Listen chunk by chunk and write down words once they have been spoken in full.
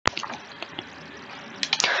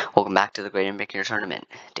Welcome back to the Greater Maker Tournament,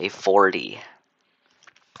 day 40.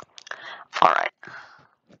 Alright,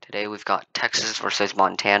 today we've got Texas versus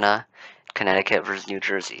Montana, Connecticut versus New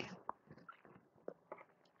Jersey.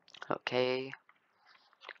 Okay,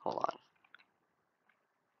 hold on.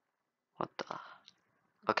 What the?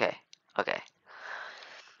 Okay.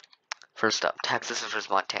 First up, Texas versus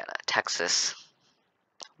Montana. Texas.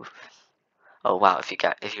 Oh wow, if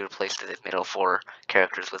you replace the middle four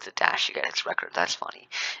characters with a dash, you get its record. That's funny.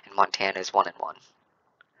 And Montana is 1-1.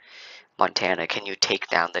 Montana, can you take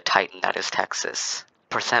down the titan that is Texas?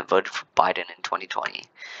 Percent voted for Biden in 2020.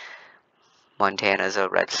 Montana is a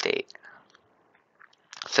red state.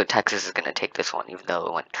 So Texas is going to take this one, even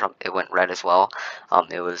though it went red as well.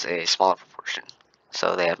 It was a smaller proportion.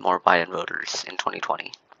 So they had more Biden voters in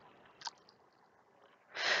 2020.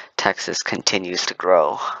 Texas continues to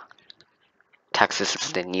grow. Texas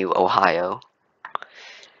is the new Ohio.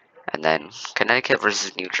 And then Connecticut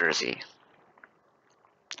versus New Jersey.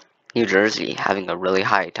 New Jersey having a really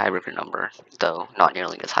high tiebreaker number, though not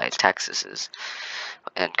nearly as high as Texas is.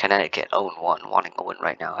 And Connecticut 0-1, wanting a win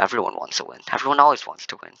right now. Everyone wants a win. Everyone always wants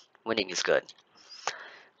to win. Winning is good.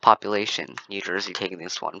 Population, New Jersey taking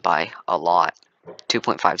this one by a lot.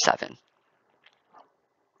 2.57.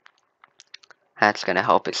 That's going to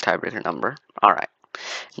help its tiebreaker number. Alright.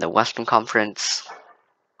 In the Western Conference,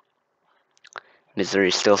 Missouri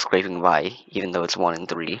is still scraping by, even though it's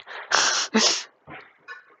 1-3.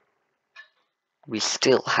 We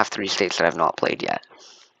still have 3 states that have not played yet.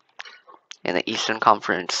 In the Eastern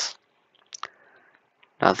Conference,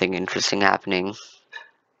 nothing interesting happening.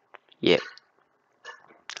 Yep.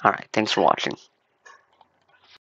 Alright, thanks for watching.